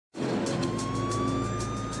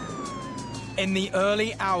In the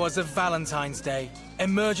early hours of Valentine's Day,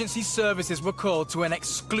 emergency services were called to an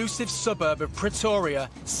exclusive suburb of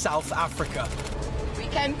Pretoria, South Africa. We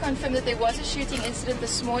can confirm that there was a shooting incident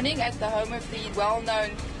this morning at the home of the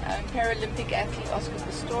well-known Paralympic athlete Oscar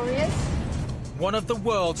Pistorius. One of the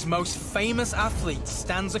world's most famous athletes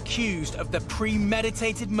stands accused of the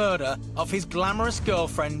premeditated murder of his glamorous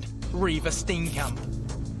girlfriend, Reeva Steenkamp.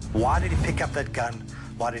 Why did he pick up that gun?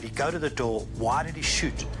 Why did he go to the door? Why did he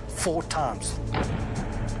shoot 4 times?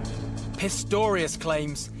 Pistorius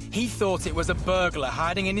claims he thought it was a burglar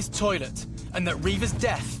hiding in his toilet and that Reeva's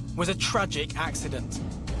death was a tragic accident.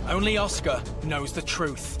 Only Oscar knows the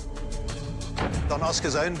truth. On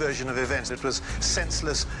Oscar's own version of events, it was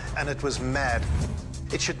senseless and it was mad.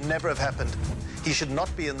 It should never have happened. He should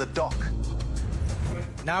not be in the dock.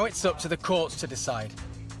 Now it's up to the courts to decide.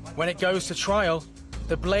 When it goes to trial,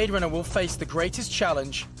 the Blade Runner will face the greatest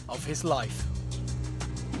challenge of his life.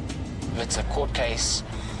 It's a court case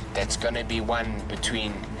that's going to be won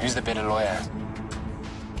between who's the better lawyer.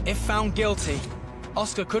 If found guilty,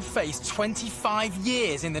 Oscar could face 25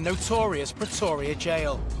 years in the notorious Pretoria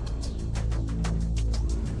jail.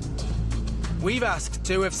 We've asked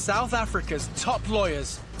 2 of South Africa's top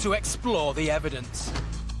lawyers to explore the evidence.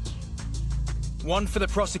 One for the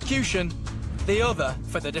prosecution, the other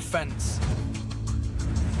for the defense.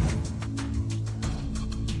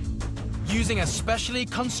 Using a specially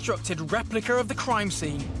constructed replica of the crime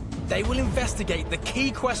scene, they will investigate the key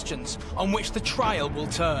questions on which the trial will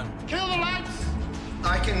turn. Kill the lights!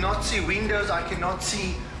 I cannot see windows, I cannot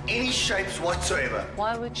see any shapes whatsoever.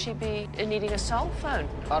 Why would she be needing a cell phone?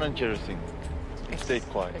 I don't care a thing. Stay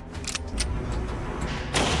quiet.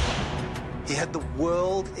 He had the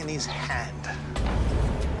world in his hand.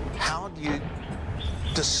 How do you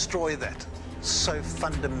destroy that so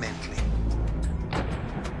fundamentally?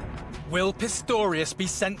 Will Pistorius be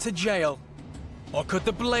sent to jail, or could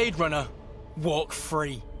the Blade Runner walk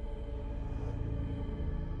free?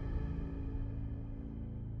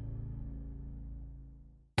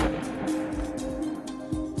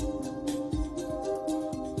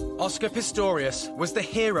 Oscar Pistorius was the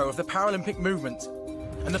hero of the Paralympic movement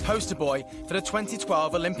and the poster boy for the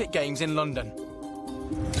 2012 Olympic Games in London.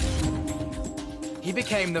 He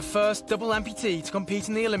became the first double amputee to compete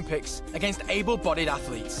in the Olympics against able-bodied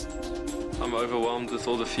athletes. I'm overwhelmed with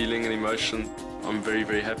all the feeling and emotion. I'm very,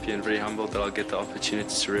 very happy and very humbled that I'll get the opportunity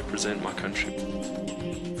to represent my country.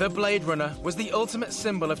 The Blade Runner was the ultimate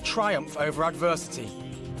symbol of triumph over adversity,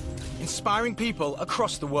 inspiring people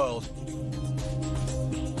across the world.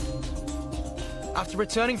 After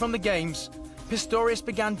returning from the Games, Pistorius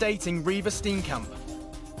began dating Reeva Steenkamp,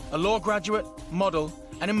 a law graduate, model,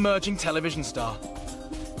 and emerging television star.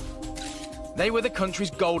 They were the country's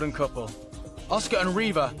golden couple. Oscar and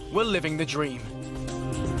Reeva were living the dream.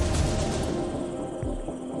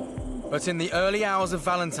 But in the early hours of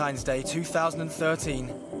Valentine's Day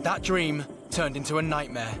 2013, that dream turned into a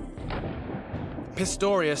nightmare.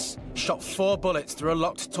 Pistorius shot 4 bullets through a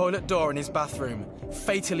locked toilet door in his bathroom,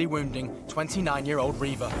 fatally wounding 29-year-old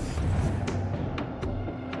Reeva.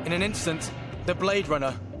 In an instant, the Blade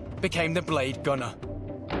Runner became the Blade Gunner.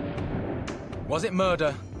 Was it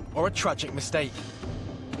murder or a tragic mistake?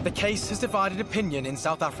 The case has divided opinion in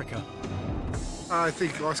South Africa. I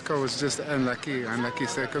think Oscar was just unlucky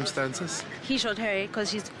circumstances. He shot her because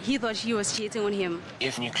he thought she was cheating on him.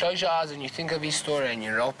 If you close your eyes and you think of his story and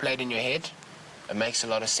you role play it in your head, it makes a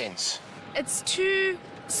lot of sense. It's too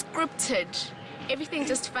scripted. Everything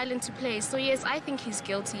just fell into place. So yes, I think he's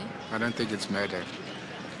guilty. I don't think it's murder.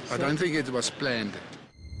 I don't think it was planned.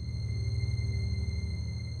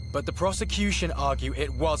 But the prosecution argue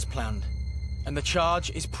it was planned, and the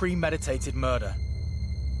charge is premeditated murder.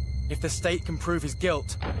 If the state can prove his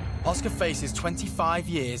guilt, Oscar faces 25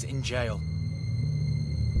 years in jail.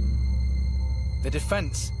 The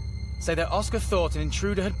defense say that Oscar thought an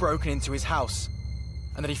intruder had broken into his house,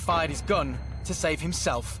 and that he fired his gun to save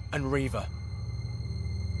himself and Reeva.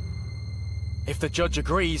 If the judge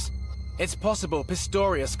agrees, it's possible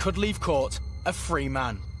Pistorius could leave court a free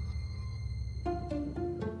man.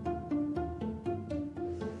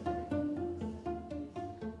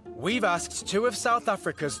 We've asked 2 of South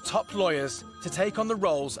Africa's top lawyers to take on the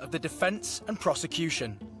roles of the defense and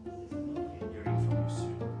prosecution.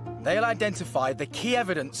 They'll identify the key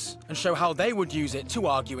evidence and show how they would use it to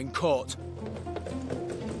argue in court.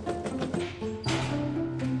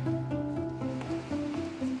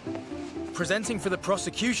 Presenting for the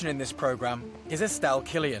prosecution in this programme is Estelle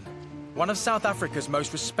Killian, one of South Africa's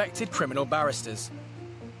most respected criminal barristers.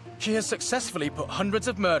 She has successfully put hundreds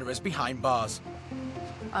of murderers behind bars.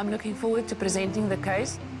 I'm looking forward to presenting the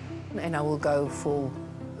case, and I will go for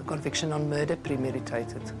conviction on murder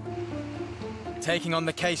premeditated. Taking on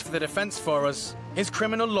the case for the defence for us is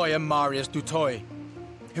criminal lawyer Marius Dutoy,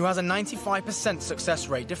 who has a 95% success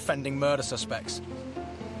rate defending murder suspects.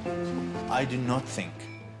 I do not think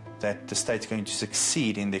that the state's going to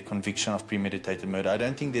succeed in their conviction of premeditated murder. I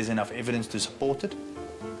don't think there's enough evidence to support it.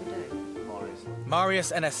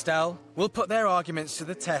 Marius and Estelle will put their arguments to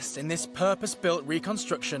the test in this purpose-built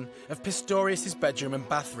reconstruction of Pistorius' bedroom and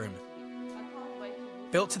bathroom,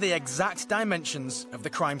 built to the exact dimensions of the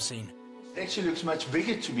crime scene. It actually looks much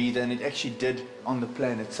bigger to me than it actually did on the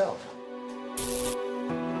plan itself.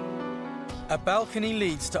 A balcony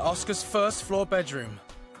leads to Oscar's first-floor bedroom,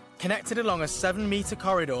 connected along a 7-metre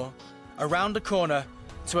corridor, around a corner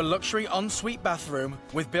to a luxury ensuite bathroom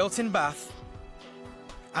with built-in bath,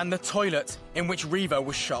 and the toilet in which Reeva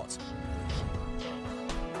was shot.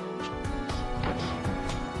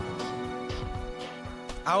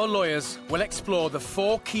 Our lawyers will explore the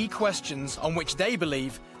 4 key questions on which they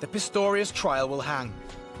believe the Pistorius trial will hang.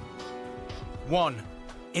 1.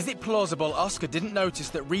 Is it plausible Oscar didn't notice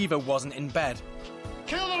that Reeva wasn't in bed?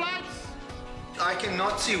 Kill the lights! I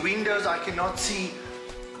cannot see windows, I cannot see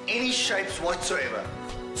any shapes whatsoever.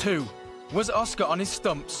 2. Was Oscar on his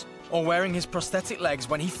stumps or wearing his prosthetic legs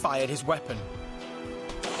when he fired his weapon?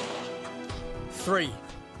 3.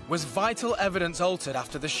 Was vital evidence altered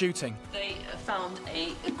after the shooting? They found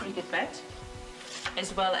a cricket bat,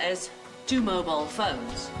 as well as 2 mobile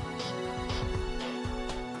phones.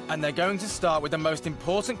 And they're going to start with the most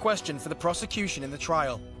important question for the prosecution in the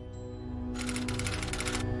trial.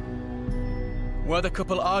 Were the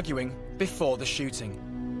couple arguing before the shooting?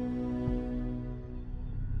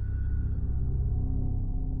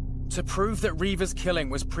 To prove that Reeva's killing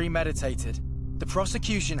was premeditated, the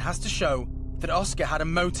prosecution has to show that Oscar had a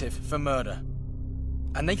motive for murder.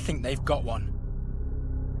 And they think they've got one.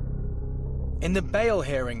 In the bail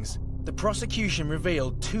hearings, the prosecution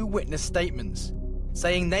revealed 2 witness statements,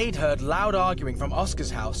 saying they'd heard loud arguing from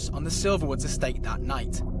Oscar's house on the Silverwoods estate that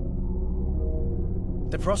night.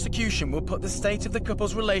 The prosecution will put the state of the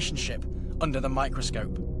couple's relationship under the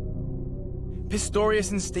microscope.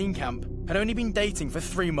 Pistorius and Steenkamp had only been dating for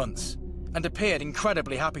 3 months and appeared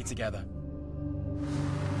incredibly happy together.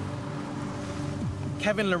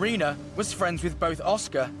 Kevin Lorena was friends with both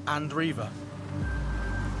Oscar and Reeva.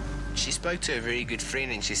 She spoke to a very good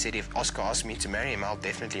friend and she said, if Oscar asked me to marry him, I'll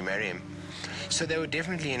definitely marry him. So they were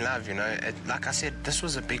definitely in love, you know. Like I said, this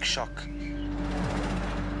was a big shock.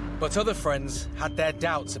 But other friends had their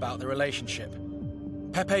doubts about the relationship.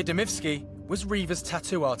 Pepe Demivsky was Reeva's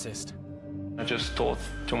tattoo artist. I just thought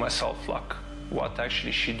to myself, like, what actually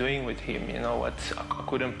is she doing with him? You know, I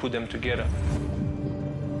couldn't put them together.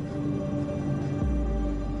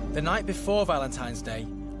 The night before Valentine's Day,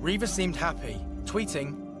 Reeva seemed happy,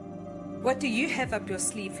 tweeting, "What do you have up your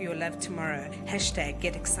sleeve for your love tomorrow? Hashtag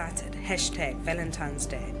get excited. Hashtag Valentine's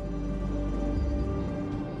Day."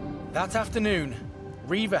 That afternoon,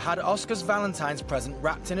 Reeva had Oscar's Valentine's present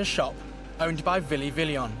wrapped in a shop owned by Willy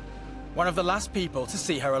Villion, one of the last people to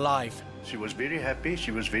see her alive. She was very happy,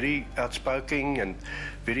 she was very outspoken and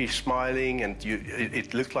very smiling, and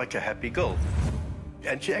it looked like a happy girl.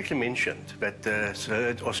 And she actually mentioned that her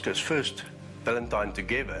and Oscar's first Valentine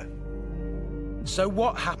together. So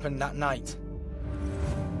what happened that night?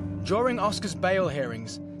 During Oscar's bail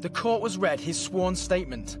hearings, the court was read his sworn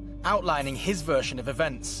statement outlining his version of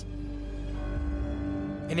events.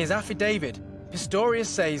 In his affidavit, Pistorius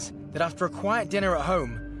says that after a quiet dinner at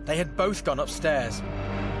home, they had both gone upstairs.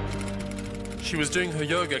 She was doing her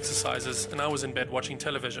yoga exercises and I was in bed watching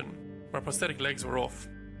television. My prosthetic legs were off.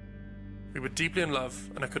 We were deeply in love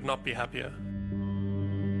and I could not be happier.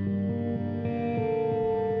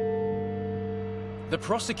 The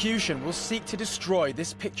prosecution will seek to destroy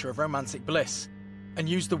this picture of romantic bliss and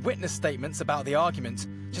use the witness statements about the argument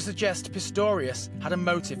to suggest Pistorius had a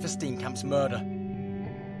motive for Steenkamp's murder.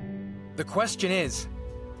 The question is,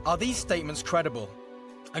 are these statements credible?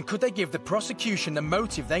 And could they give the prosecution the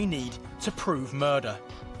motive they need to prove murder?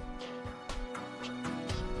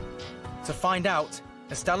 To find out,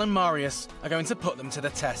 Estelle and Marius are going to put them to the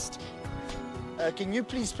test. Can you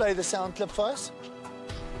please play the sound clip for us?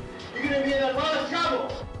 You're going to be in a lot of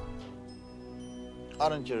trouble. I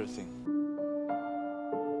don't hear a thing.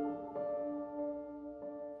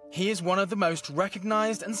 He is one of the most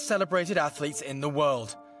recognized and celebrated athletes in the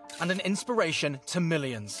world, and an inspiration to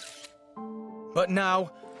millions. But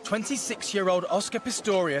now, 26-year-old Oscar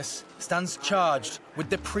Pistorius stands charged with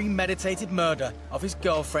the premeditated murder of his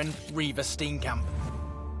girlfriend, Reeva Steenkamp.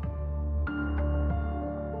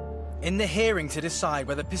 In the hearing to decide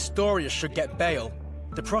whether Pistorius should get bail,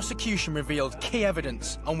 the prosecution revealed key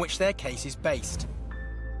evidence on which their case is based.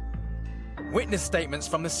 Witness statements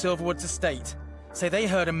from the Silverwoods estate say they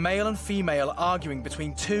heard a male and female arguing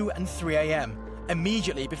between 2 and 3 a.m.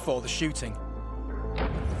 immediately before the shooting.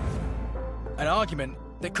 An argument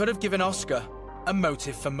that could have given Oscar a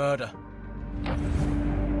motive for murder.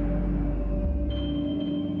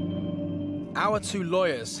 Our two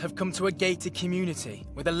lawyers have come to a gated community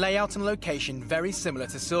with a layout and location very similar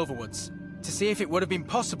to Silverwoods to see if it would have been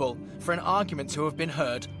possible for an argument to have been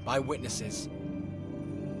heard by witnesses.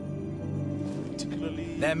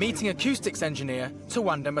 They're meeting acoustics engineer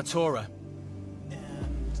Tawanda Matora.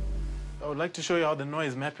 I would like to show you how the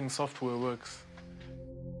noise mapping software works.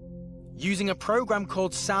 Using a program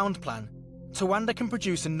called SoundPlan, Tawanda can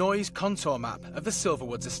produce a noise contour map of the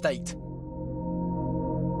Silverwoods estate.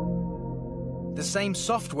 The same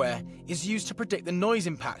software is used to predict the noise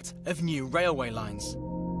impact of new railway lines.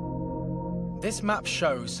 This map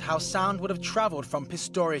shows how sound would have travelled from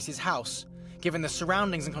Pistorius' house, given the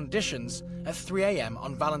surroundings and conditions, at 3 a.m.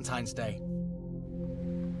 on Valentine's Day.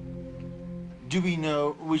 Do we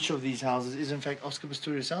know which of these houses is in fact Oscar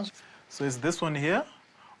Pistorius' house? So it's this one here,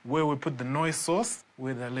 where we put the noise source,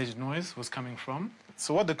 where the alleged noise was coming from.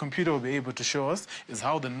 So what the computer will be able to show us is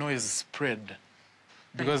how the noise spread.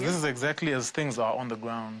 Because this is exactly as things are on the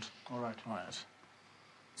ground. All right. Right.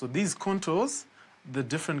 So these contours, the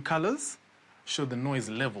different colors, show the noise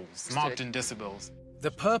levels, marked in decibels.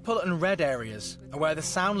 The purple and red areas are where the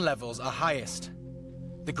sound levels are highest.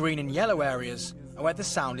 The green and yellow areas are where the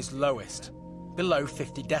sound is lowest, below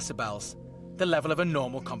 50 decibels, the level of a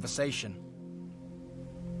normal conversation.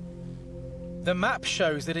 The map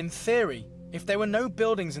shows that in theory, if there were no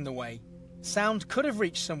buildings in the way, sound could have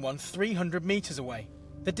reached someone 300 meters away,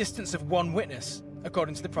 the distance of one witness,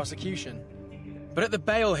 according to the prosecution. But at the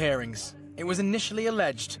bail hearings, it was initially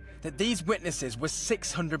alleged that these witnesses were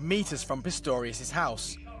 600 meters from Pistorius'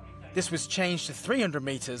 house. This was changed to 300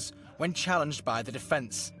 meters when challenged by the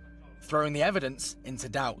defense, throwing the evidence into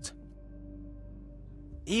doubt.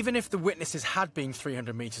 Even if the witnesses had been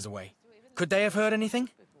 300 meters away, could they have heard anything?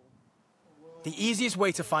 The easiest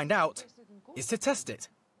way to find out is to test it.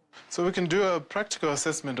 So we can do a practical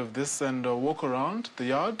assessment of this and walk around the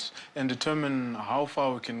yard and determine how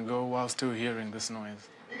far we can go while still hearing this noise.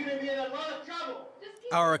 You're going to be in a lot of trouble.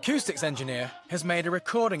 Our acoustics engineer has made a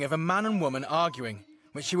recording of a man and woman arguing,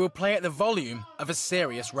 which he will play at the volume of a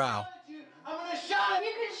serious row. I'm going to shout.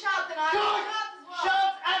 You can shout and I will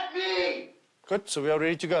shout at me. Good, so we are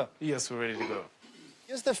ready to go? Yes, we're ready to go.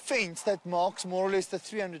 Here's the fence that marks more or less the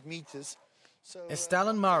 300 meters. So, Estelle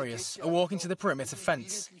and Marius are walking to the perimeter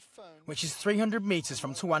fence, which is 300 meters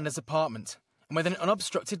from Tawanda's apartment, and with an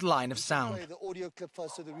unobstructed line of sound.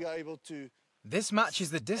 This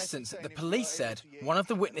matches the distance that the police said one of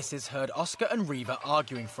the witnesses heard Oscar and Reeva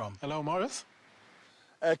arguing from. Hello, Marius?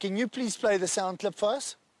 Can you please play the sound clip for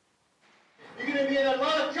us? You're going to be in a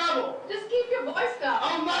lot of trouble. Just keep your voice down.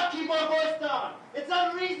 I'll not keep my voice down. It's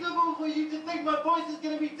unreasonable for you to think my voice is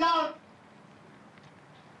going to be down.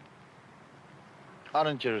 I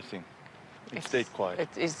don't hear a thing. It stayed quiet.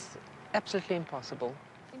 It is absolutely impossible.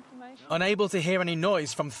 Unable to hear any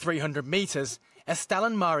noise from 300 meters, Estelle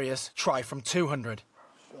and Marius try from 200.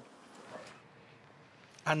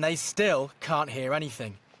 And they still can't hear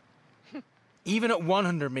anything. Even at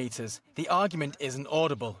 100 meters, the argument isn't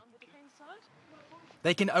audible.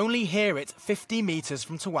 They can only hear it 50 meters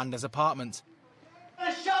from Tawanda's apartment. I'm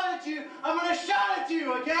going to shout at you. I'm going to shout at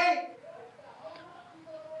you, okay?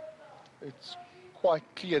 It's quite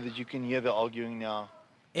clear that you can hear the arguing now.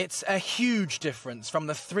 It's a huge difference from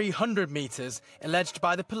the 300 meters alleged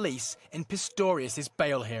by the police in Pistorius'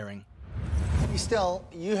 bail hearing. Estelle,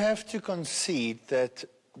 you have to concede that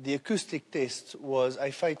the acoustic test was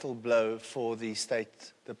a fatal blow for the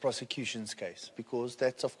state, the prosecution's case, because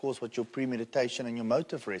that's, of course, what your premeditation and your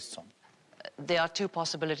motive rests on. There are two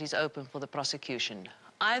possibilities open for the prosecution.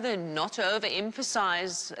 Either not to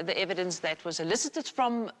overemphasize the evidence that was elicited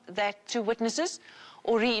from that two witnesses,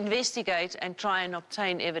 or reinvestigate and try and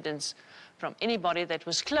obtain evidence from anybody that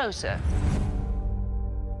was closer.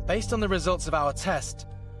 Based on the results of our test,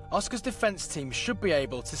 Oscar's defense team should be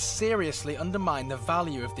able to seriously undermine the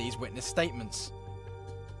value of these witness statements.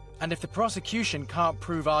 And if the prosecution can't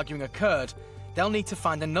prove arguing occurred, they'll need to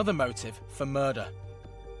find another motive for murder.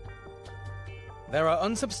 There are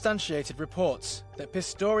unsubstantiated reports that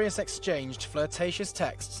Pistorius exchanged flirtatious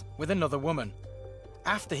texts with another woman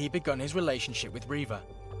after he begun his relationship with Reeva.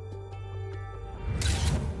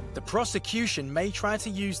 The prosecution may try to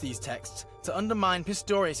use these texts to undermine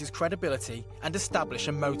Pistorius' credibility and establish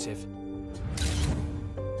a motive.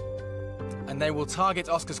 And they will target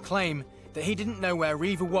Oscar's claim that he didn't know where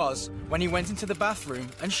Reeva was when he went into the bathroom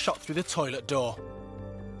and shot through the toilet door.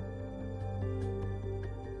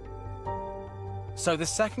 So the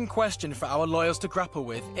second question for our lawyers to grapple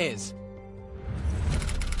with is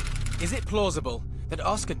it plausible that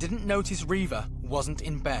Oscar didn't notice Reeva wasn't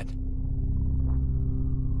in bed?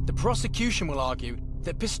 The prosecution will argue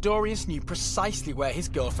that Pistorius knew precisely where his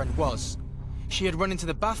girlfriend was. She had run into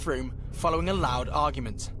the bathroom following a loud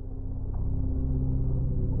argument.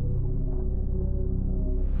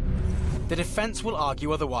 The defence will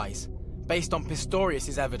argue otherwise, based on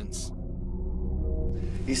Pistorius' evidence.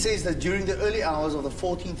 He says that during the early hours of the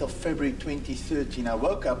 14th of February 2013, I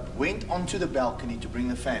woke up, went onto the balcony to bring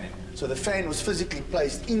the fan in. So the fan was physically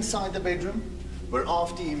placed inside the bedroom,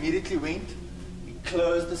 whereafter he immediately went, he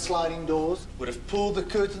closed the sliding doors, would have pulled the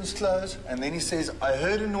curtains closed, and then he says, I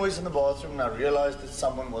heard a noise in the bathroom and I realized that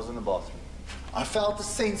someone was in the bathroom. I felt a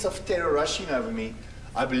sense of terror rushing over me.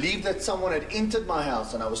 I believed that someone had entered my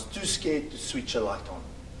house and I was too scared to switch a light on.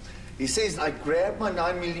 He says, I grabbed my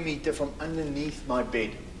 9mm from underneath my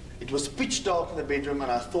bed. It was pitch dark in the bedroom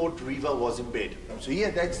and I thought Reeva was in bed. So he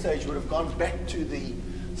at that stage would have gone back to the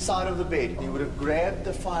side of the bed. He would have grabbed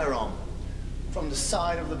the firearm from the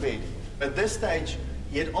side of the bed. At this stage,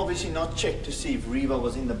 he had obviously not checked to see if Reeva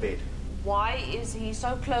was in the bed. Why is he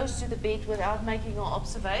so close to the bed without making an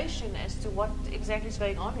observation as to what exactly is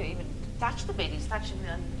going on here? Even touch the bed, he's touching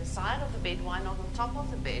the side of the bed, why not on top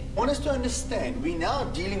of the bed? I want us to understand, we're now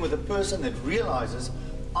dealing with a person that realizes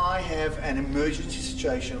I have an emergency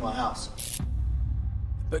situation in my house.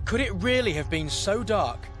 But could it really have been so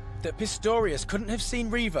dark that Pistorius couldn't have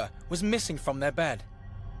seen Reeva was missing from their bed?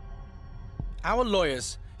 Our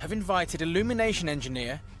lawyers have invited illumination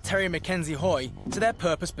engineer Terry Mackenzie Hoy to their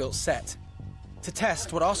purpose-built set to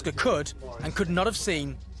test what Oscar could and could not have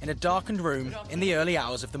seen in a darkened room in the early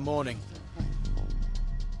hours of the morning.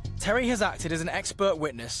 Terry has acted as an expert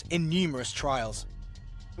witness in numerous trials.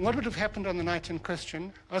 What would have happened on the night in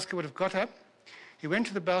question? Oscar would have got up, he went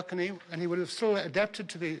to the balcony, and he would have still adapted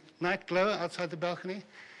to the night glow outside the balcony.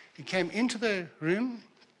 He came into the room,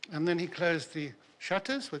 and then he closed the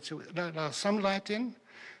shutters, which would allow some light in.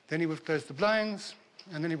 Then he would have closed the blinds,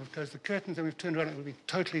 and then he would have closed the curtains, and we've turned around, and it would be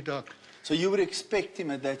totally dark. So you would expect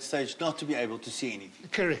him at that stage not to be able to see anything?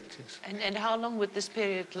 Correct, yes. And how long would this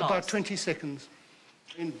period last? About 20 seconds.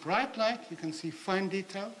 In bright light, you can see fine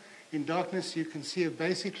detail. In darkness, you can see a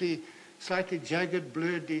basically slightly jagged,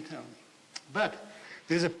 blurred detail. But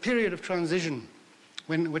there's a period of transition,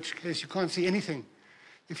 in which case you can't see anything.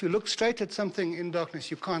 If you look straight at something in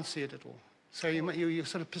darkness, you can't see it at all. So you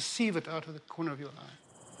sort of perceive it out of the corner of your eye.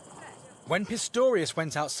 When Pistorius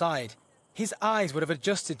went outside, his eyes would have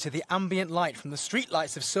adjusted to the ambient light from the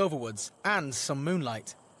streetlights of Silverwoods and some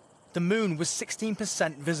moonlight. The moon was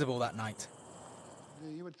 16% visible that night.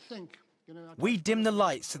 You would think, we dimmed the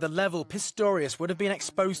lights to the level Pistorius would have been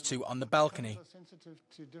exposed to on the balcony.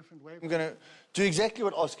 I'm going to do exactly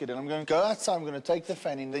what Oscar did. I'm going to go outside, I'm going to take the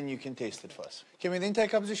fan in, then you can test it for us. Can we then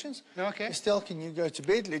take our positions? Okay. Estelle, can you go to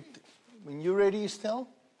bed? When you're ready, Estelle.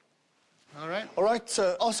 All right. All right,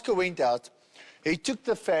 so Oscar went out. He took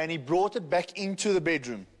the fan, he brought it back into the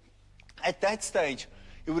bedroom. At that stage,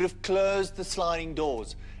 he would have closed the sliding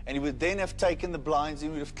doors, and he would then have taken the blinds,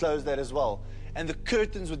 and he would have closed that as well. And the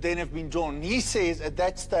curtains would then have been drawn. He says at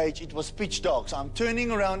that stage it was pitch dark, so I'm turning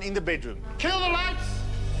around in the bedroom. Kill the lights!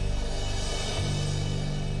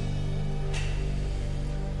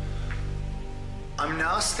 I'm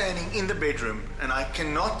now standing in the bedroom, and I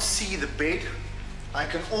cannot see the bed. I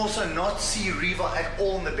can also not see Reeva at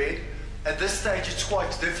all in the bed. At this stage, it's quite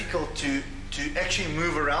difficult to actually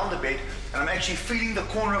move around the bed, and I'm actually feeling the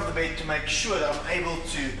corner of the bed to make sure that I'm able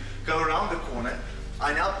to go around the corner.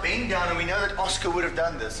 I now bend down, and we know that Oscar would have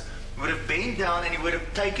done this. He would have bent down, and he would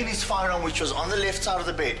have taken his firearm, which was on the left side of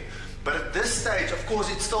the bed. But at this stage, of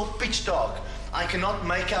course, it's still pitch dark. I cannot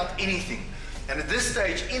make out anything. And at this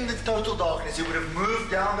stage, in the total darkness, he would have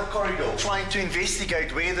moved down the corridor, trying to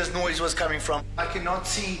investigate where this noise was coming from. I cannot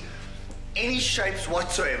see any shapes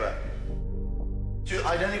whatsoever.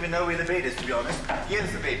 I don't even know where the bed is, to be honest.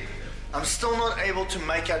 Here's the bed. I'm still not able to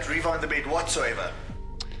make out Reeva in the bed whatsoever.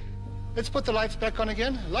 Let's put the lights back on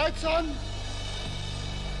again. Lights on!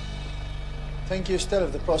 Thank you, Estelle.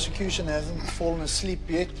 If the prosecution hasn't fallen asleep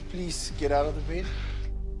yet, please get out of the bed.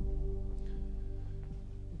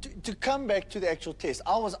 To come back to the actual test,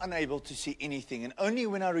 I was unable to see anything, and only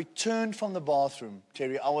when I returned from the bathroom,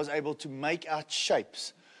 Terry, I was able to make out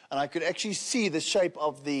shapes, and I could actually see the shape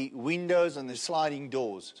of the windows and the sliding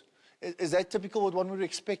doors. Is that typical what one would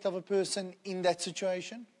expect of a person in that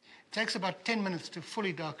situation? It takes about 10 minutes to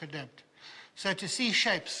fully dark adapt. So to see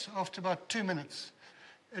shapes after about 2 minutes,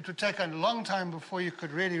 it would take a long time before you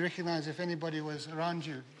could really recognize if anybody was around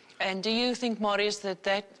you. And do you think, Marius, that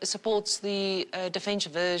that supports the defence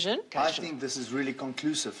version? I think this is really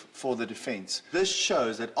conclusive for the defence. This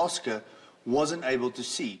shows that Oscar wasn't able to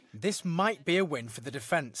see. This might be a win for the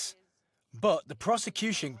defence, but the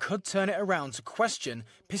prosecution could turn it around to question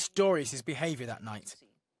Pistorius' behaviour that night.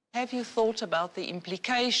 Have you thought about the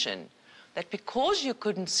implication that because you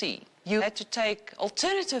couldn't see, you had to take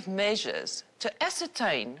alternative measures to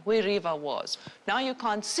ascertain where Reeva was? Now you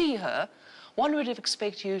can't see her. One would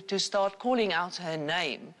expect you to start calling out her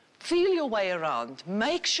name, feel your way around,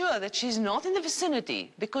 make sure that she's not in the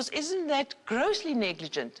vicinity, because isn't that grossly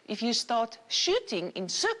negligent if you start shooting in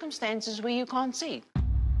circumstances where you can't see?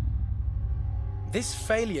 This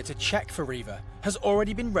failure to check for Reeva has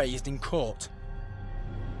already been raised in court.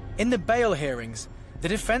 In the bail hearings, the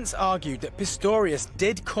defence argued that Pistorius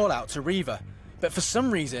did call out to Reeva, but for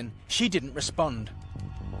some reason she didn't respond.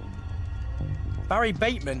 Barry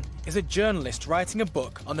Bateman is a journalist writing a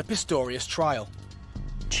book on the Pistorius trial.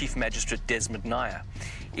 Chief Magistrate Desmond Nair,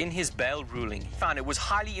 in his bail ruling, found it was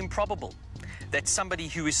highly improbable that somebody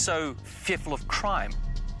who is so fearful of crime,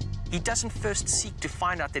 he doesn't first seek to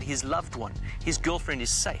find out that his loved one, his girlfriend, is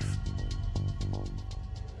safe.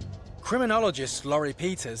 Criminologist Laurie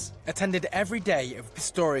Peters attended every day of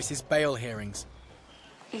Pistorius' bail hearings.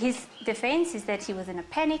 His defence is that he was in a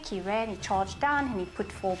panic, he ran, he charged down, and he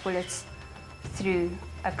put 4 bullets through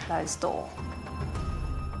a closed door.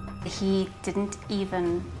 He didn't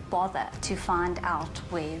even bother to find out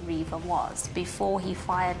where Reeva was before he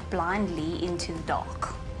fired blindly into the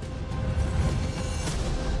dark.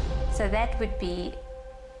 So that would be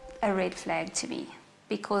a red flag to me,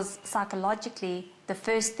 because psychologically, the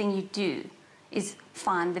first thing you do is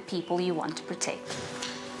find the people you want to protect.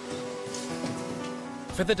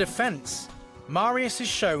 For the defence, Marius has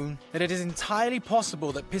shown that it is entirely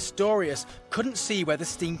possible that Pistorius couldn't see whether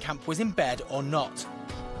Steenkamp was in bed or not.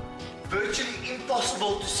 Virtually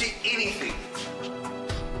impossible to see anything.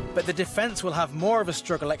 But the defence will have more of a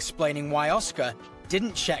struggle explaining why Oscar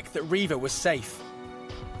didn't check that Reeva was safe.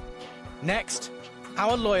 Next,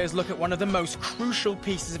 our lawyers look at one of the most crucial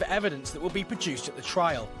pieces of evidence that will be produced at the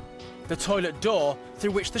trial: the toilet door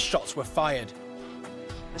through which the shots were fired.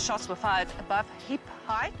 The shots were fired above hip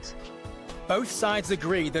height. Both sides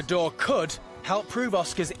agree the door could help prove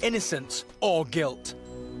Oscar's innocence or guilt.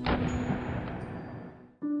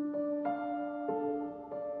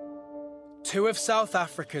 Two of South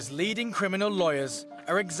Africa's leading criminal lawyers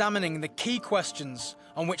are examining the key questions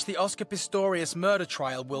on which the Oscar Pistorius murder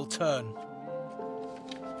trial will turn.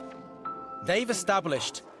 They've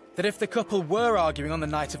established that if the couple were arguing on the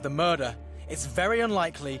night of the murder, it's very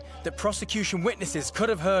unlikely that prosecution witnesses could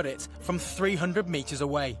have heard it from 300 metres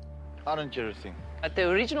away. Aren't you think? But the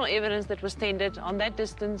original evidence that was tendered on that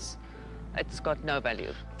distance, it's got no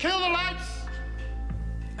value. Kill the lights!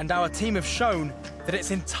 And our team have shown that it's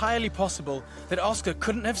entirely possible that Oscar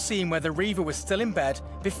couldn't have seen whether Reeva was still in bed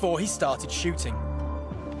before he started shooting.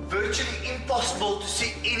 Virtually impossible to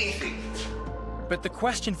see anything. But the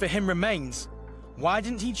question for him remains, why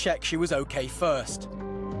didn't he check she was okay first?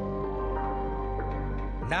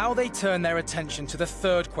 Now they turn their attention to the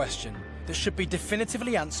third question that should be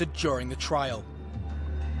definitively answered during the trial.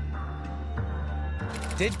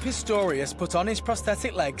 Did Pistorius put on his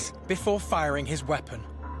prosthetic legs before firing his weapon?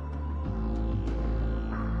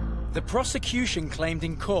 The prosecution claimed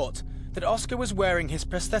in court that Oscar was wearing his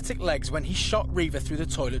prosthetic legs when he shot Reeva through the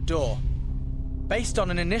toilet door, based on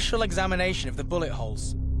an initial examination of the bullet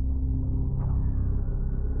holes.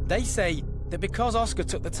 They say that because Oscar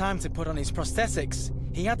took the time to put on his prosthetics,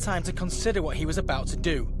 he had time to consider what he was about to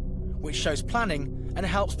do, which shows planning and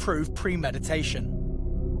helps prove premeditation.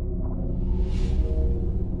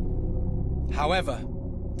 However,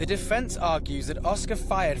 the defense argues that Oscar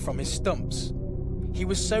fired from his stumps. He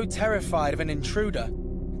was so terrified of an intruder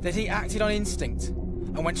that he acted on instinct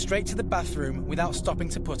and went straight to the bathroom without stopping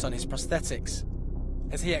to put on his prosthetics,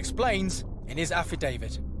 as he explains in his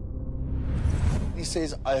affidavit. He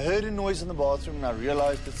says, I heard a noise in the bathroom and I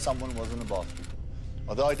realized that someone was in the bathroom.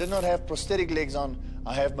 Although I did not have prosthetic legs on,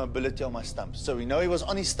 I have mobility on my stumps. So we know he was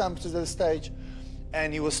on his stumps at the stage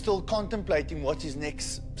and he was still contemplating what his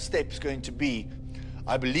next step is going to be.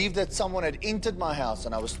 I believe that someone had entered my house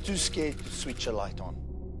and I was too scared to switch a light on.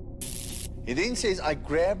 He then says, I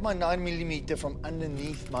grabbed my 9mm from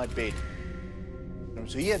underneath my bed.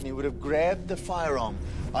 So he would have grabbed the firearm.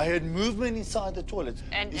 I heard movement inside the toilet.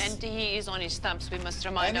 And he is on his stumps. We must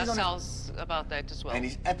remind ourselves about that as well. And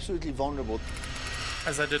he's absolutely vulnerable.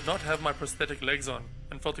 As I did not have my prosthetic legs on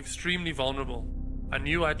and felt extremely vulnerable, I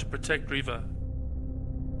knew I had to protect Reeva.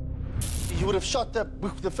 He would have shot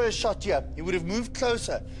the first shot here. He would have moved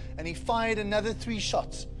closer and he fired another 3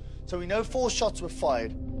 shots. So we know 4 shots were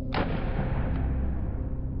fired.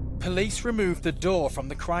 Police removed the door from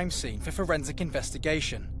the crime scene for forensic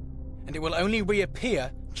investigation, and it will only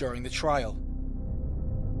reappear during the trial.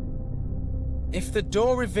 If the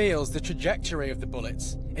door reveals the trajectory of the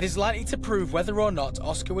bullets, it is likely to prove whether or not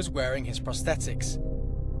Oscar was wearing his prosthetics.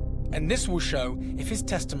 And this will show if his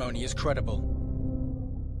testimony is credible.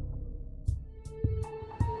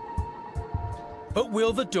 But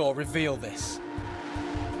will the door reveal this?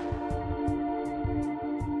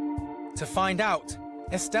 To find out,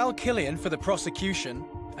 Estelle Killian for the prosecution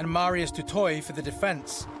and Marius Dutoy for the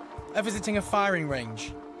defence are visiting a firing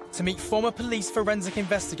range to meet former police forensic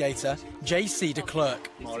investigator J.C. de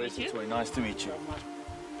Klerk. Marius Dutoy, nice to meet you.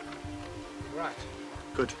 Right.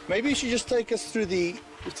 Good. Maybe you should just take us through the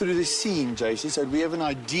scene, JC, so we have an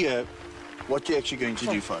idea what you're actually going to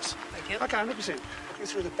do for us. Thank you. Okay, 100%. Looking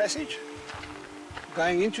through the passage,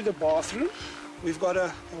 going into the bathroom. We've got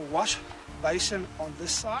a wash basin on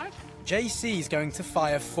this side. JC is going to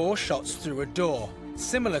fire 4 shots through a door,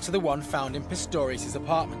 similar to the one found in Pistorius'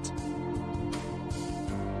 apartment.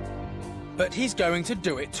 But he's going to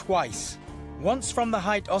do it twice. Once from the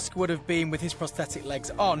height Oscar would have been with his prosthetic legs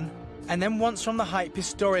on, and then once from the height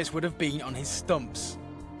Pistorius would have been on his stumps.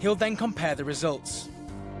 He'll then compare the results.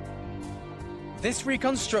 This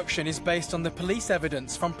reconstruction is based on the police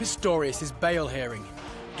evidence from Pistorius' bail hearing.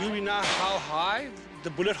 Do we know how high the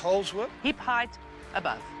bullet holes were? Hip height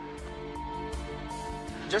above.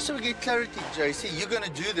 Just so we get clarity, JC, you're going to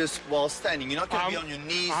do this while standing. You're not going to be on your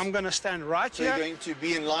knees. I'm going to stand right so here. You're going to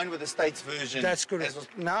be in line with the state's version. That's correct.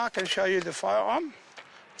 Now I can show you the firearm.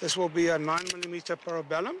 This will be a 9mm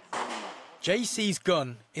Parabellum. JC's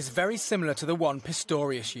gun is very similar to the one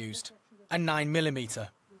Pistorius used, a 9mm.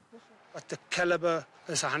 But the caliber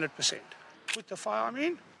is 100%. Put the firearm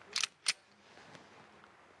in.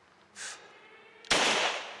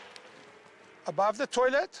 Above the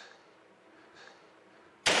toilet.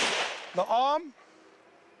 The arm.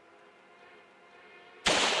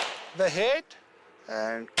 The head.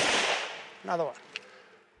 And another one.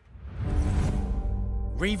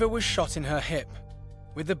 Reeva was shot in her hip,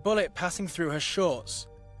 with the bullet passing through her shorts,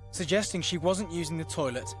 suggesting she wasn't using the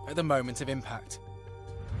toilet at the moment of impact.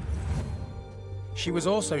 She was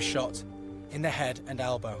also shot in the head and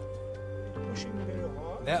elbow.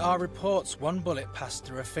 There are reports one bullet passed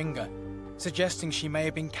through her finger, suggesting she may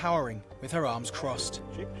have been cowering with her arms crossed.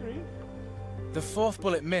 The 4th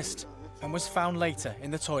bullet missed and was found later in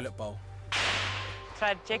the toilet bowl.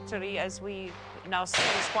 Trajectory, as we now see,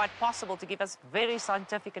 is quite possible to give us very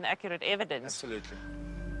scientific and accurate evidence. Absolutely.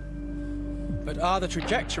 But are the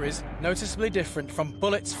trajectories noticeably different from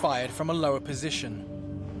bullets fired from a lower position?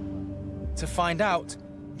 To find out,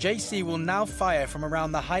 JC will now fire from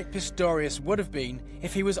around the height Pistorius would have been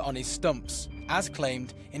if he was on his stumps, as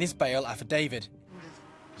claimed in his bail affidavit.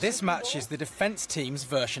 This matches the defence team's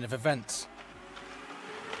version of events.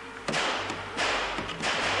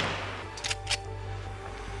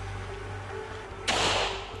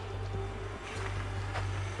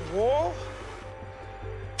 Wall.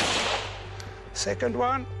 Second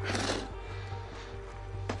one.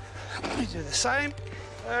 We do the same.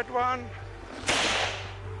 Third one.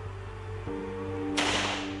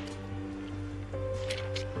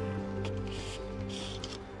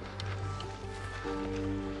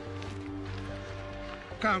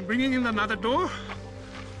 Okay, I'm bringing in another door.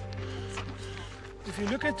 If you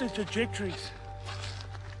look at the trajectories,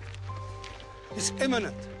 it's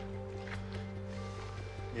imminent.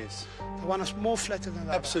 Yes. The one is more flatter than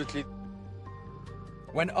the Absolutely.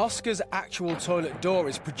 When Oscar's actual toilet door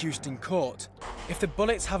is produced in court, if the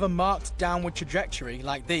bullets have a marked downward trajectory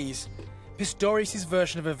like these, Pistorius'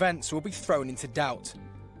 version of events will be thrown into doubt,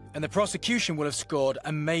 and the prosecution will have scored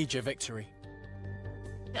a major victory.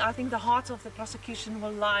 I think the heart of the prosecution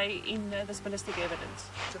will lie in this ballistic evidence.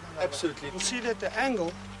 Absolutely. You'll see that the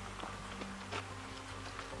angle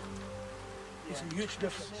is a huge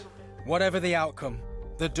difference. Whatever the outcome,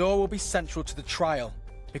 the door will be central to the trial,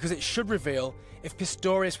 because it should reveal if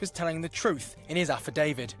Pistorius was telling the truth in his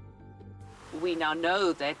affidavit. We now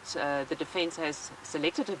know that the defence has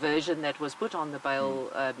selected a version that was put on the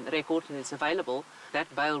bail record and it's available.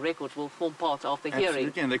 That bail record will form part of the hearing.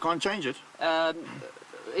 Absolutely, and they can't change it.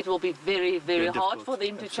 It will be very, very hard difficult. for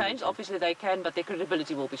them to change. Obviously they can, but their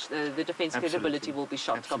credibility will be, the defence credibility will be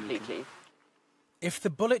shot completely. If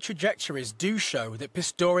the bullet trajectories do show that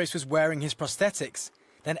Pistorius was wearing his prosthetics,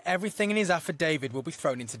 then everything in his affidavit will be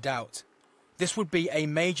thrown into doubt. This would be a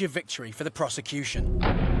major victory for the prosecution.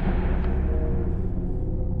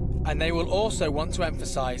 And they will also want to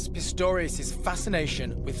emphasise Pistorius'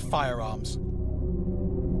 fascination with firearms.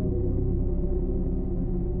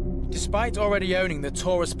 Despite already owning the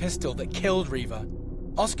Taurus pistol that killed Reeva,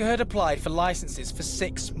 Oscar had applied for licenses for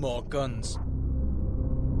 6 more guns.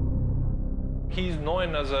 He's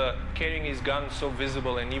known as carrying his gun so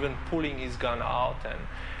visible and even pulling his gun out and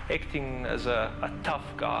acting as a tough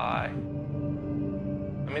guy.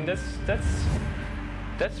 I mean,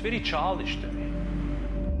 that's very childish to me.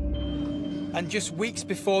 And just weeks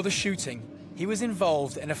before the shooting, he was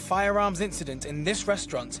involved in a firearms incident in this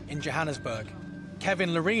restaurant in Johannesburg.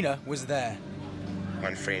 Kevin Lorena was there.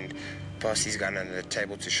 One friend passed his gun under the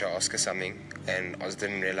table to show Oscar something, and Oz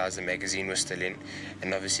didn't realize the magazine was still in,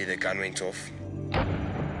 and obviously the gun went off.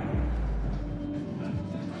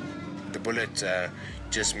 The bullet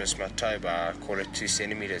just missed my toe by, I call it 2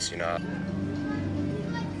 centimeters, you know.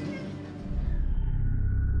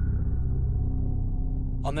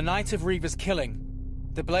 On the night of Reeva's killing,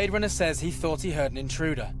 the Blade Runner says he thought he heard an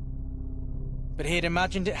intruder, but he had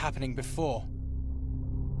imagined it happening before.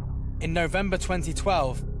 In November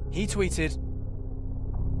 2012, he tweeted,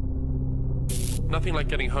 "Nothing like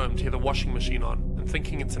getting home to hear the washing machine on and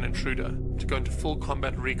thinking it's an intruder, to go into full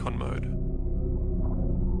combat recon mode."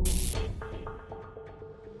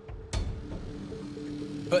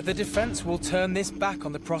 But the defense will turn this back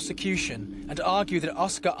on the prosecution and argue that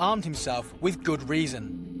Oscar armed himself with good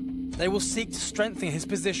reason. They will seek to strengthen his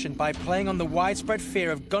position by playing on the widespread fear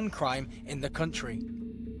of gun crime in the country.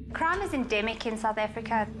 Crime is endemic in South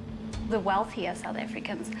Africa. The wealthier South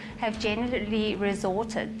Africans have generally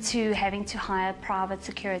resorted to having to hire private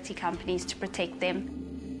security companies to protect them.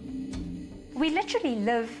 We literally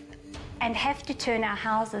live and have to turn our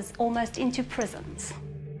houses almost into prisons.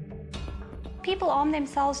 People arm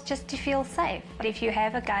themselves just to feel safe. But if you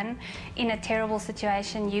have a gun in a terrible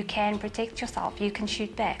situation, you can protect yourself. You can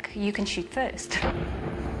shoot back. You can shoot first.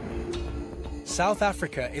 South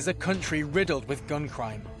Africa is a country riddled with gun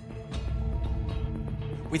crime.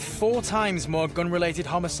 With 4 times more gun-related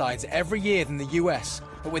homicides every year than the US,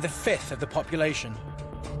 but with 1/5 of the population.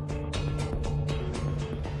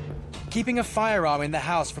 Keeping a firearm in the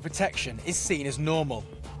house for protection is seen as normal.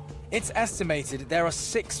 It's estimated there are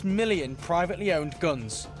 6 million privately owned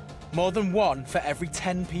guns, more than 1 for every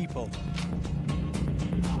 10 people.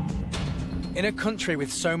 In a country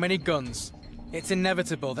with so many guns, it's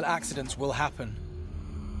inevitable that accidents will happen.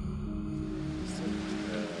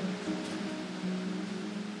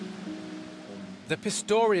 The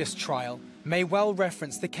Pistorius trial may well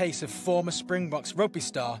reference the case of former Springboks rugby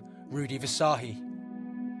star Rudi Visagie.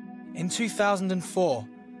 In 2004,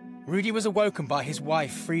 Rudi was awoken by his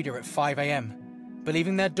wife Frida at 5 a.m,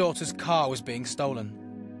 believing their daughter's car was being stolen.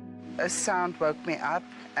 A sound woke me up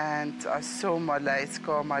and I saw my lady's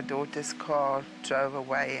car, my daughter's car, drove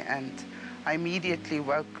away, and I immediately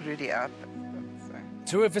woke Rudi up.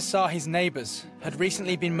 2 of Visagie's neighbours had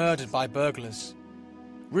recently been murdered by burglars.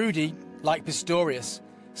 Rudi, like Pistorius,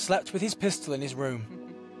 slept with his pistol in his room.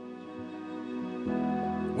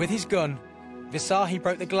 With his gun, Visagie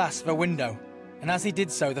broke the glass of a window, and as he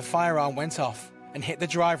did so, the firearm went off and hit the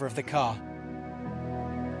driver of the car.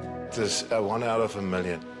 It is a 1 out of a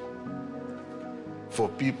million. For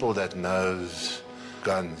people that knows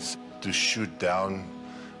guns, to shoot down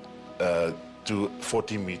to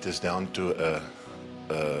 40 meters down to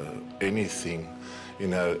anything, you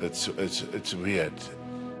know, it's weird.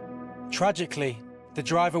 Tragically, the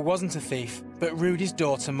driver wasn't a thief, but Rudi's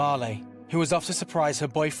daughter Marley, who was off to surprise her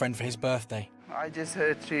boyfriend for his birthday. I just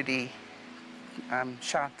heard Rudi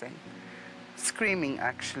shouting, screaming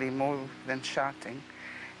actually, more than shouting.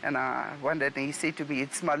 And I wondered, and he said to me,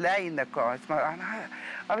 "It's Malay in the car." And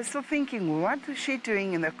I was still thinking, what is she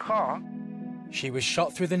doing in the car? She was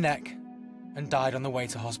shot through the neck and died on the way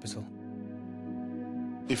to hospital.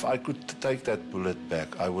 If I could take that bullet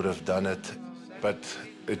back, I would have done it, but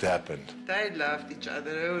it happened. They loved each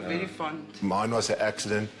other, they were very fond. Mine was an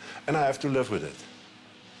accident, and I have to live with it.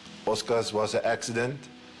 Oscar's was an accident,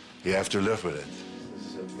 you have to live with it.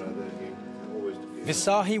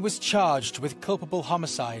 Visagie was charged with culpable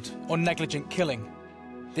homicide or negligent killing,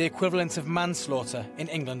 the equivalent of manslaughter in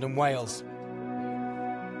England and Wales.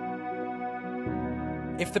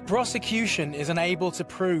 If the prosecution is unable to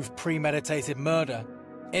prove premeditated murder,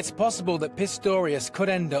 it's possible that Pistorius could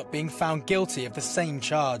end up being found guilty of the same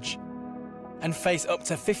charge and face up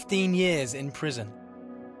to 15 years in prison.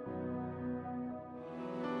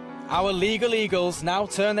 Our legal eagles now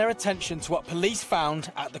turn their attention to what police found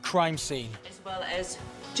at the crime scene. As well as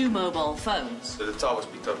 2 mobile phones. So the towers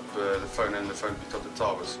picked up the phone and the phone picked up the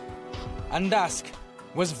towers. And ask,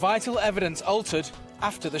 was vital evidence altered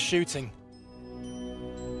after the shooting?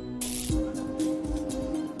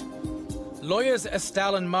 Lawyers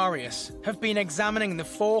Estelle and Marius have been examining the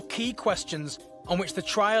 4 key questions on which the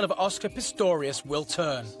trial of Oscar Pistorius will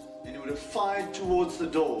turn. And he would have fired towards the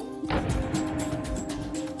door.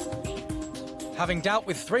 Having dealt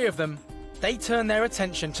with 3 of them, they turn their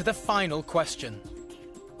attention to the final question.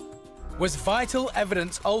 Was vital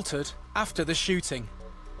evidence altered after the shooting?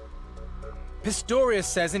 Pistorius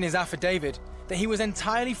says in his affidavit that he was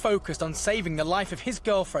entirely focused on saving the life of his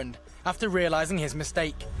girlfriend after realising his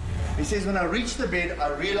mistake. He says, when I reached the bed, I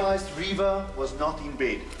realised Reeva was not in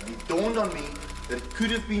bed. It dawned on me that it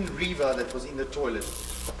could have been Reeva that was in the toilet.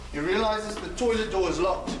 He realises the toilet door is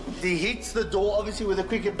locked. He hits the door, obviously, with a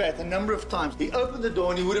cricket bat a number of times. He opened the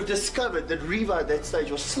door and he would have discovered that Reeva at that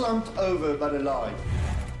stage was slumped over but alive.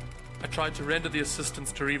 I tried to render the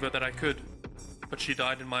assistance to Reeva that I could, but she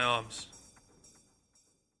died in my arms.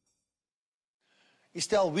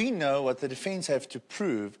 Estelle, we know what the defence have to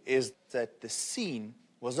prove is that the scene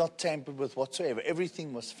was not tampered with whatsoever.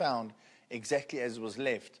 Everything was found exactly as it was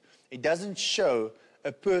left. It doesn't show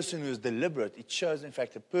a person who is deliberate. It shows, in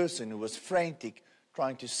fact, a person who was frantic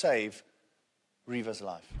trying to save Reeva's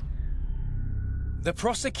life. The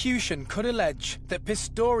prosecution could allege that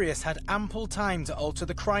Pistorius had ample time to alter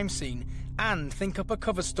the crime scene and think up a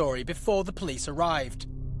cover story before the police arrived.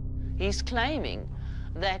 He's claiming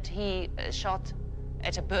that he shot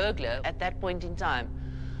at a burglar at that point in time.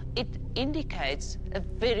 It indicates a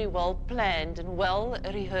very well-planned and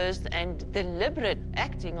well-rehearsed and deliberate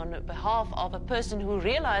acting on behalf of a person who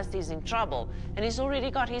realized he's in trouble and he's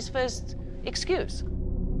already got his first excuse.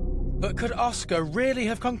 But could Oscar really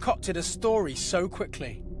have concocted a story so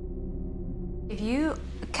quickly? If you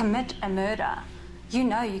commit a murder, you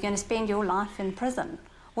know you're going to spend your life in prison.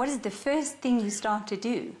 What is the first thing you start to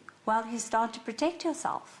do? Well, you start to protect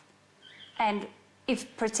yourself. And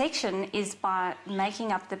if protection is by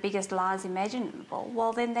making up the biggest lies imaginable,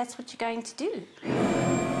 well, then that's what you're going to do.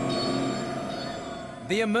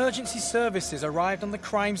 The emergency services arrived on the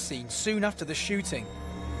crime scene soon after the shooting.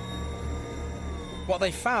 What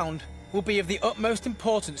they found will be of the utmost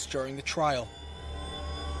importance during the trial.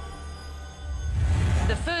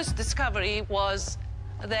 The first discovery was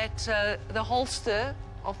that the holster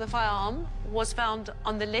of the firearm was found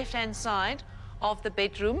on the left-hand side of the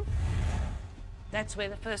bedroom. That's where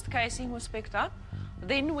the first casing was picked up.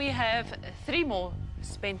 Then we have 3 more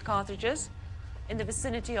spent cartridges in the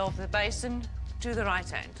vicinity of the basin to the right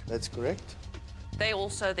hand. That's correct. They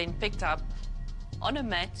also then picked up on a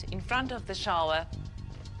mat in front of the shower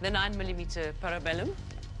the 9mm parabellum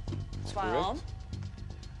firearm.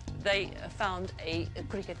 They found a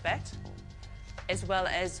cricket bat as well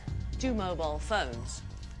as 2 mobile phones.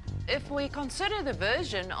 If we consider the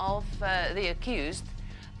version of the accused,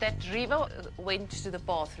 that Reeva went to the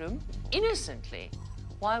bathroom innocently,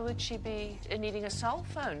 why would she be needing a cell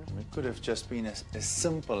phone? It could have just been as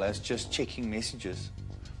simple as just checking messages.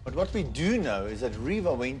 But what we do know is that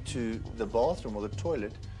Reeva went to the bathroom or the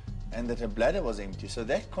toilet and that her bladder was empty. So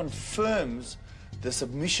that confirms the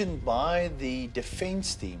submission by the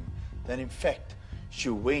defense team that, in fact, she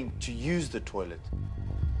went to use the toilet.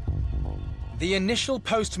 The initial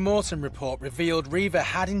post-mortem report revealed Reeva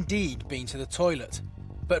had indeed been to the toilet.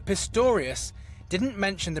 But Pistorius didn't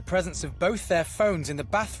mention the presence of both their phones in the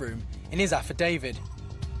bathroom in his affidavit.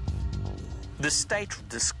 The state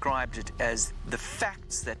described it as the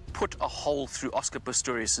facts that put a hole through Oscar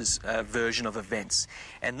Pistorius's version of events.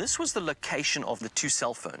 And this was the location of the 2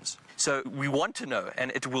 cell phones. So we want to know,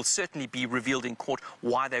 and it will certainly be revealed in court,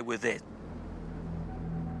 why they were there.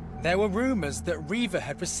 There were rumours that Reeva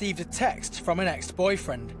had received a text from an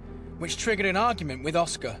ex-boyfriend, which triggered an argument with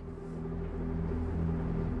Oscar.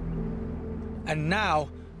 And now,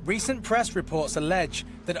 recent press reports allege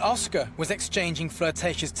that Oscar was exchanging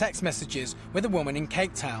flirtatious text messages with a woman in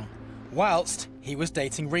Cape Town, whilst he was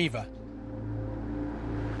dating Reeva.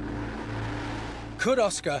 Could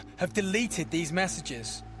Oscar have deleted these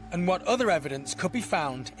messages? And what other evidence could be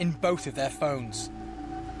found in both of their phones?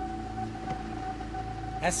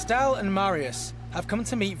 Estelle and Marius have come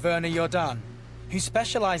to meet Werner Jordan, who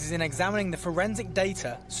specialises in examining the forensic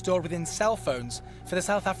data stored within cell phones for the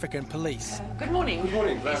South African police. Good morning. Good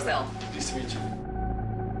morning, Estelle. Nice to meet you.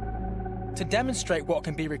 To demonstrate what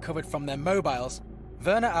can be recovered from their mobiles,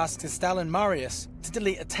 Werner asks Estelle and Marius to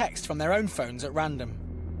delete a text from their own phones at random.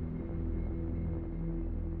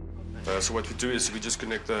 So what we do is we just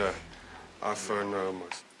connect the iPhone.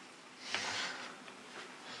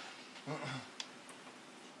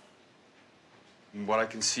 What I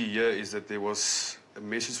can see here is that there was a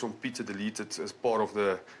message from Peter deleted as part of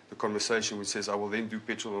the conversation, which says, "I will then do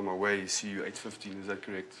petrol on my way, see you 8:15. Is that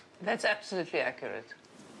correct? That's absolutely accurate.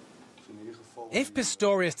 If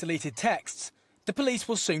Pistorius deleted texts, the police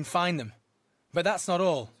will soon find them. But that's not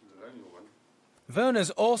all. Werner's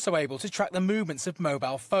also able to track the movements of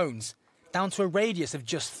mobile phones, down to a radius of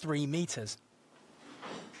just 3 meters.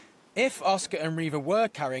 If Oscar and Reeva were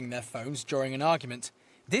carrying their phones during an argument,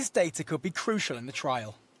 this data could be crucial in the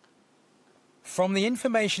trial. From the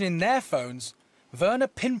information in their phones, Werner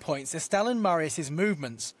pinpoints Estelle and Marius's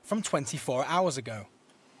movements from 24 hours ago.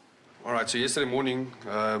 All right, so yesterday morning,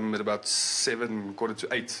 at about 7, quarter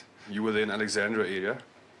to 8, you were there in Alexandra area.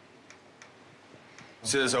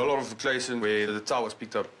 So there's a whole lot of location where the towers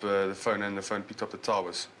picked up the phone and the phone picked up the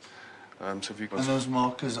towers. So if you And those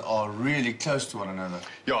markers are really close to one another.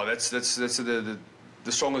 Yeah, that's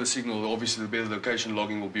the stronger the signal, obviously the better the location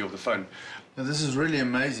logging will be of the phone. Now, this is really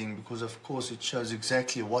amazing because, of course, it shows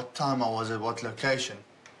exactly what time I was at what location.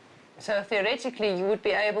 So theoretically, you would be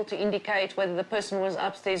able to indicate whether the person was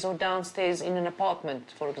upstairs or downstairs in an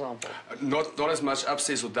apartment, for example? Not as much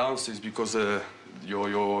upstairs or downstairs because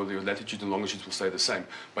your latitude and longitude will stay the same.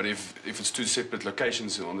 But if it's two separate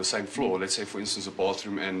locations on the same floor, let's say, for instance, a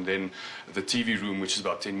bathroom and then the TV room, which is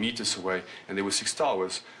about 10 meters away, and there were 6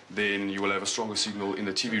 towers, then you will have a stronger signal in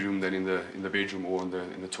the TV room than in the bedroom or in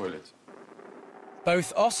the toilet.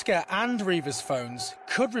 Both Oscar and Reeva's phones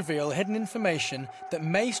could reveal hidden information that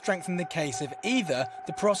may strengthen the case of either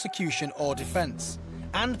the prosecution or defence,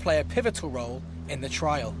 and play a pivotal role in the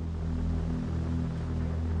trial.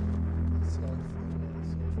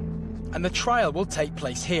 And the trial will take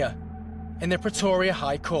place here, in the Pretoria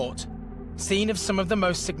High Court, scene of some of the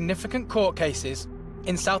most significant court cases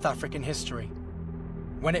in South African history.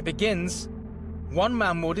 When it begins, one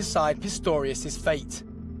man will decide Pistorius' fate,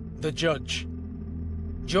 the judge.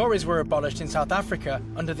 Juries were abolished in South Africa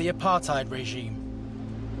under the apartheid regime.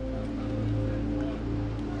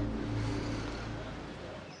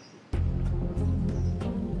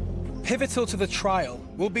 Pivotal to the trial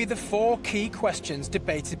will be the 4 key questions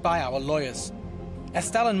debated by our lawyers.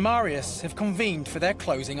 Estelle and Marius have convened for their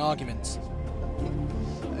closing arguments.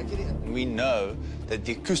 We know that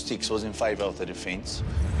the acoustics was in favour of the defence.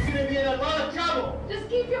 You're going to be in a lot of trouble. Just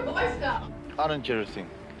keep your voice down. I don't hear a thing.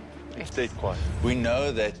 It stayed quiet. We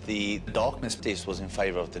know that the darkness test was in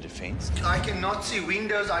favour of the defence. I cannot see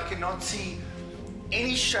windows, I cannot see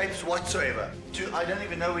any shapes whatsoever. I don't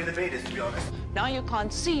even know where the bed is, to be honest. Now you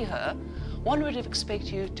can't see her. One would expect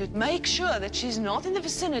you to make sure that she's not in the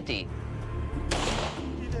vicinity.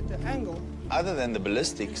 At the angle. Other than the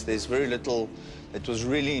ballistics, there's very little that was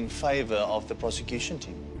really in favour of the prosecution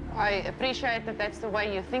team. I appreciate that that's the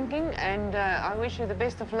way you're thinking, and I wish you the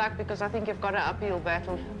best of luck because I think you've got an uphill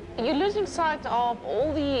battle. You're losing sight of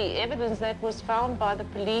all the evidence that was found by the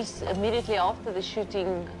police immediately after the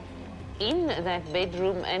shooting in that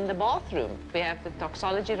bedroom and the bathroom. We have the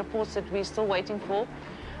toxicology reports that we're still waiting for.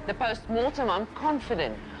 The post-mortem, I'm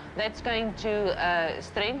confident that's going to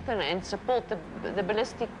strengthen and support the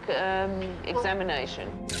ballistic examination.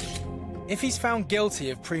 If he's found guilty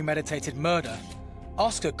of premeditated murder,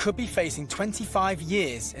 Oscar could be facing 25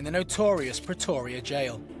 years in the notorious Pretoria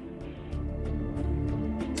jail.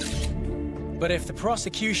 But if the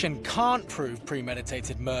prosecution can't prove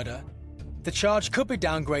premeditated murder, the charge could be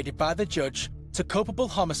downgraded by the judge to culpable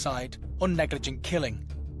homicide or negligent killing,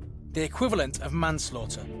 the equivalent of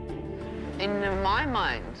manslaughter. In my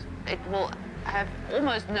mind, it will have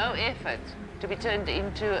almost no effort to be turned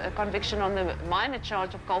into a conviction on the minor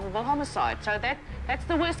charge of culpable homicide. So that's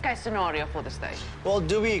the worst-case scenario for the state. Well,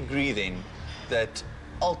 do we agree then that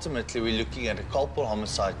ultimately we're looking at a culpable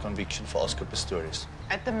homicide conviction for Oscar Pistorius?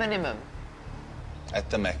 At the minimum. At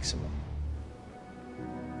the maximum.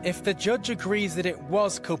 If the judge agrees that it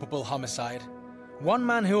was culpable homicide, one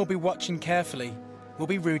man who will be watching carefully will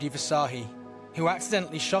be Rudi Visagie, who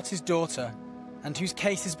accidentally shot his daughter and whose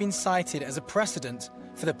case has been cited as a precedent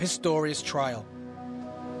for the Pistorius trial.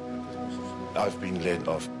 I've been let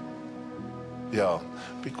off. Yeah,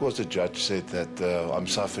 because the judge said that I'm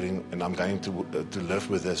suffering and I'm going to live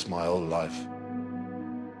with this my whole life.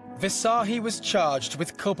 Visagie was charged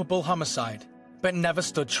with culpable homicide, but never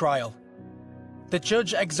stood trial. The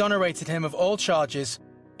judge exonerated him of all charges,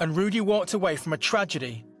 and Rudi walked away from a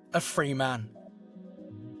tragedy a free man.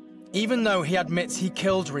 Even though he admits he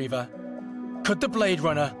killed Reeva, could the Blade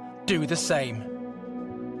Runner do the same?